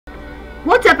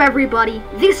What's up, everybody?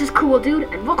 This is Cool Dude,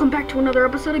 and welcome back to another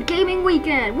episode of Gaming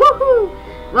Weekend.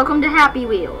 Woohoo! Welcome to Happy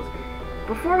Wheels.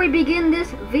 Before we begin this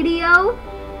video,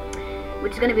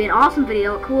 which is going to be an awesome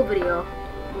video, a cool video.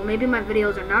 Well, maybe my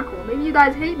videos are not cool. Maybe you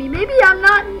guys hate me. Maybe I'm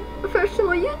not a professional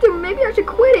YouTuber. Maybe I should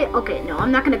quit it. Okay, no,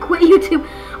 I'm not going to quit YouTube.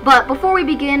 But before we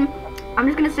begin, I'm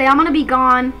just going to say I'm going to be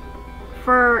gone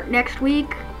for next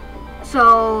week.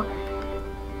 So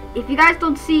if you guys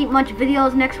don't see much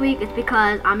videos next week, it's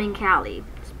because I'm in Cali.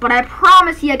 But I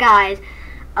promise you guys,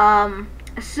 as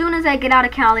soon as I get out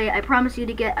of Cali, I promise you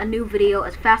to get a new video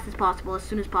as fast as possible, as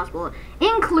soon as possible,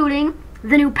 including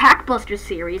the new Pack Buster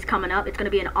series coming up. It's going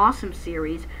to be an awesome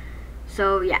series.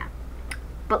 So, yeah.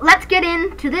 But let's get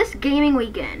into this gaming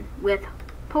weekend with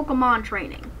Pokemon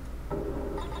training.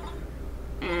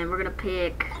 And we're going to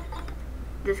pick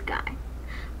this guy.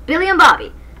 Billy and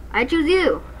Bobby, I choose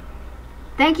you.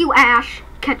 Thank you, Ash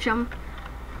Ketchum.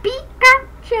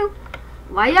 Pikachu.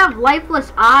 Why you have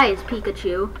lifeless eyes,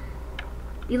 Pikachu?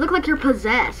 You look like you're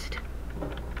possessed.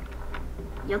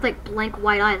 You have like blank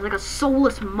white eyes, like a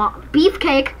soulless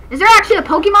Beefcake. Is there actually a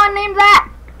Pokemon named that?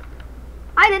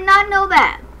 I did not know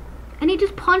that. And he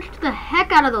just punched the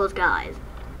heck out of those guys.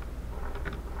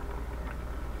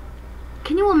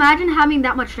 Can you imagine having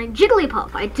that much strength?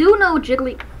 Jigglypuff. I do know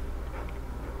Jigglypuff.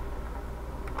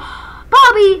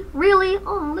 Bobby, really?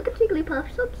 Oh, look at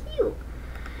Jigglypuff, so cute.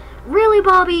 Really,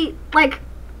 Bobby? Like,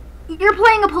 you're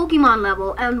playing a Pokemon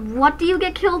level, and what do you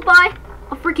get killed by?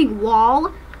 A freaking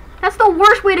wall? That's the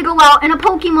worst way to go out in a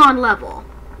Pokemon level.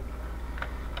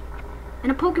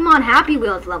 In a Pokemon Happy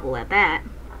Wheels level at that.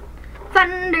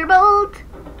 Thunderbolt.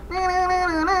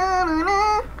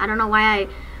 I don't know why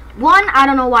I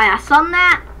don't know why I sung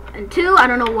that. And 2, I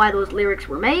don't know why those lyrics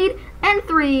were made. And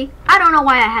 3, I don't know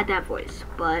why I had that voice,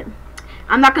 but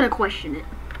I'm not gonna question it.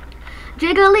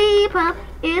 Jigglypuff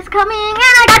is coming, and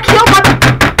I got killed by.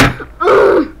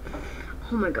 Ugh.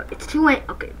 Oh my god, it's too late.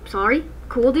 Okay, sorry,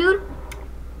 Cool Dude.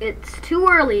 It's too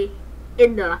early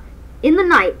in the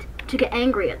night to get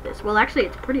angry at this. Well, actually,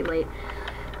 it's pretty late.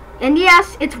 And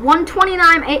yes, it's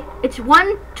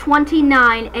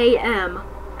 1:29 a.m.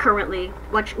 currently,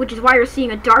 which is why you're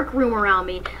seeing a dark room around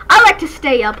me. I like to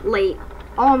stay up late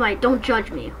all night. Don't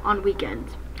judge me on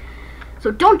weekends. So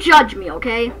don't judge me,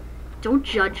 okay? Don't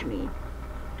judge me,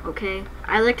 okay?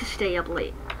 I like to stay up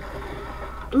late.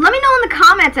 Let me know in the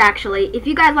comments, actually, if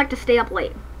you guys like to stay up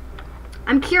late.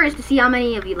 I'm curious to see how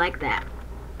many of you like that.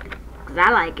 Because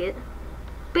I like it.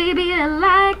 Baby, I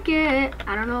like it.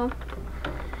 I don't know.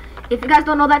 If you guys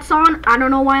don't know that song, I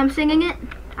don't know why I'm singing it.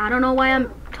 I don't know why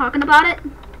I'm talking about it.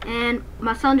 And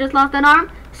my son just lost an arm.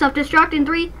 Self-destruct in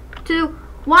 3, 2,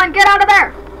 1. Get out of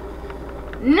there!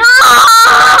 No!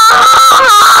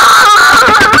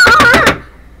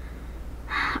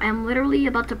 I'm literally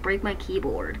about to break my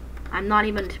keyboard. I'm not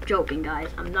even joking, guys.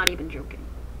 I'm not even joking.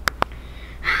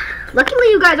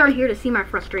 Luckily, you guys aren't here to see my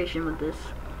frustration with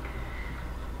this.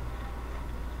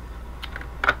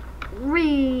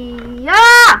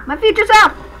 My future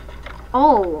self!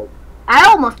 Oh, I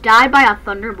almost died by a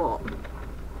thunderbolt.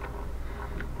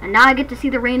 And now I get to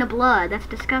see the rain of blood. That's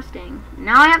disgusting.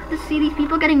 Now I have to see these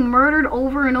people getting murdered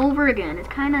over and over again. It's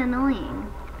kind of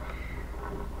annoying.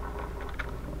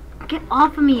 Get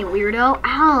off of me, you weirdo.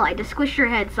 Ow, I just squished your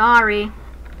head. Sorry.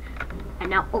 And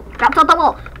now, oh, drops off the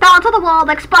wall. Down to the wall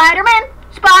like Spider-Man.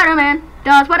 Spider-Man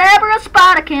does whatever a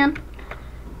spider can.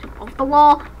 Jump off the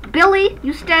wall. Billy,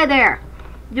 you stay there.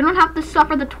 You don't have to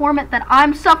suffer the torment that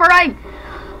I'm suffering.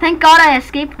 Thank God I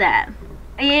escaped that.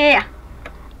 Yeah.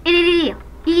 I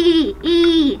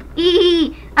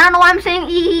don't know why I'm saying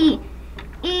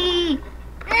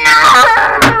No!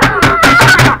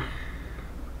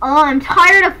 Oh, I'm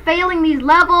tired of failing these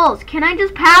levels. Can I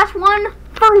just pass one?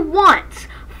 For once.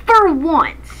 For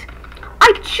once.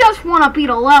 I just want to beat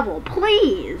a level.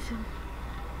 Please.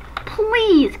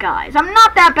 Please, guys. I'm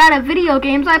not that bad at video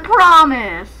games. I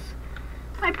promise.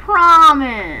 I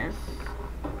promise.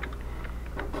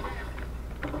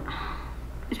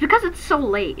 It's because it's so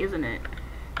late, isn't it?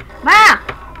 Ah!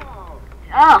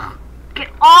 Ugh! Get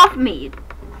off me,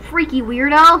 freaky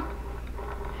weirdo!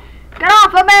 Get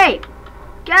off of me!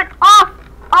 Get off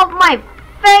of my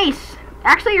face!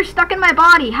 Actually, you're stuck in my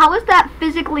body. How is that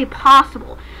physically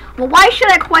possible? Well, why should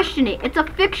I question it? It's a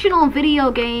fictional video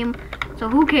game, so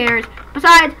who cares?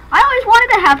 Besides, I always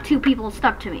wanted to have 2 people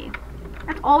stuck to me.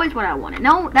 That's always what I wanted.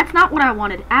 No, that's not what I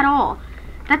wanted at all.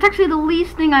 That's actually the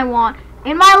least thing I want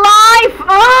in my life!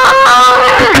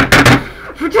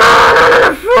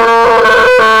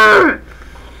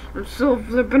 I'm so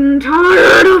flippin'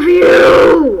 tired of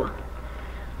you!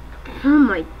 Oh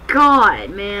my god,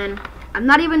 man. I'm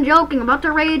not even joking. I'm about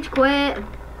to rage quit.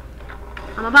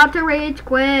 I'm about to rage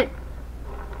quit.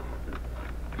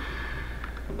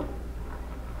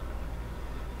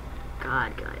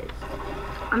 God, guys.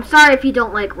 I'm sorry if you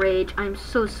don't like rage. I'm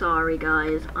so sorry,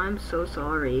 guys. I'm so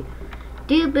sorry.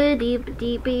 Deep, deep,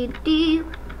 deep, deep.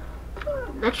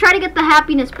 Let's try to get the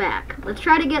happiness back. Let's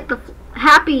try to get the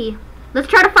happy. Let's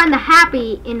try to find the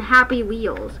happy in Happy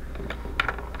Wheels.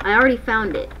 I already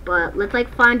found it, but let's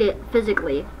like find it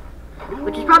physically,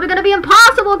 which is probably gonna be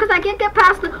impossible because I can't get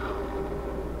past the.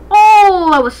 Oh,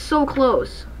 that was so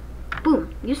close.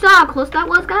 Boom. You saw how close that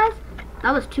was, guys?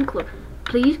 That was too close.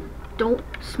 Please don't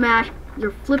smash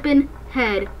your flippin'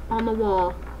 head on the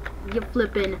wall. You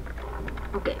flippin'.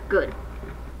 Okay, good.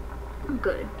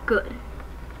 Good, good.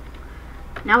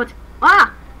 Now it's...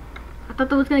 Ah! I thought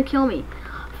that was gonna kill me.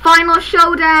 Final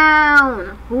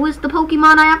showdown! Who is the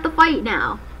Pokemon I have to fight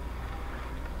now?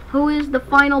 Who is the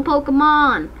final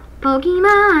Pokemon?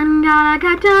 Pokemon, gotta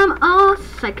catch 'em all.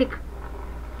 Psychic.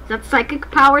 Is that psychic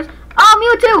powers? Oh,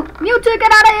 Mewtwo! Mewtwo,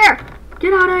 get out of here!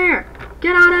 Get out of here!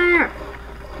 Get out of here!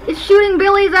 It's shooting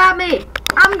billies at me!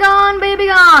 I'm gone, baby,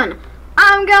 gone!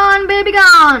 I'm gone, baby,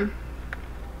 gone!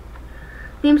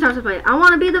 Theme starts to play. I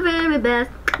wanna be the very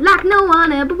best, like no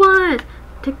one ever was.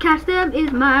 To catch them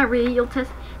is my real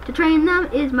test. To train them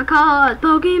is my cause.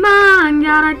 Pokemon,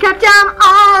 gotta catch them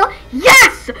all!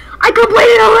 Yes! I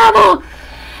completed a level!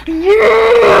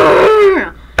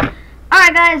 Yeah!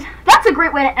 Alright, guys. That's a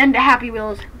great way to end a Happy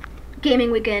Wheels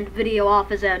Gaming Weekend video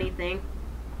off as anything.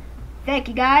 Thank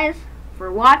you, guys,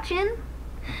 for watching.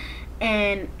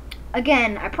 And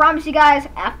again, I promise you guys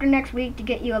after next week to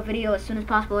get you a video as soon as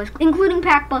possible, including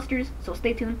Pack Busters, so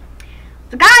stay tuned.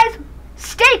 So guys,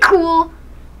 stay cool,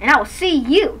 and I will see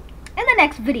you in the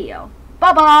next video.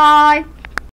 Bye-bye!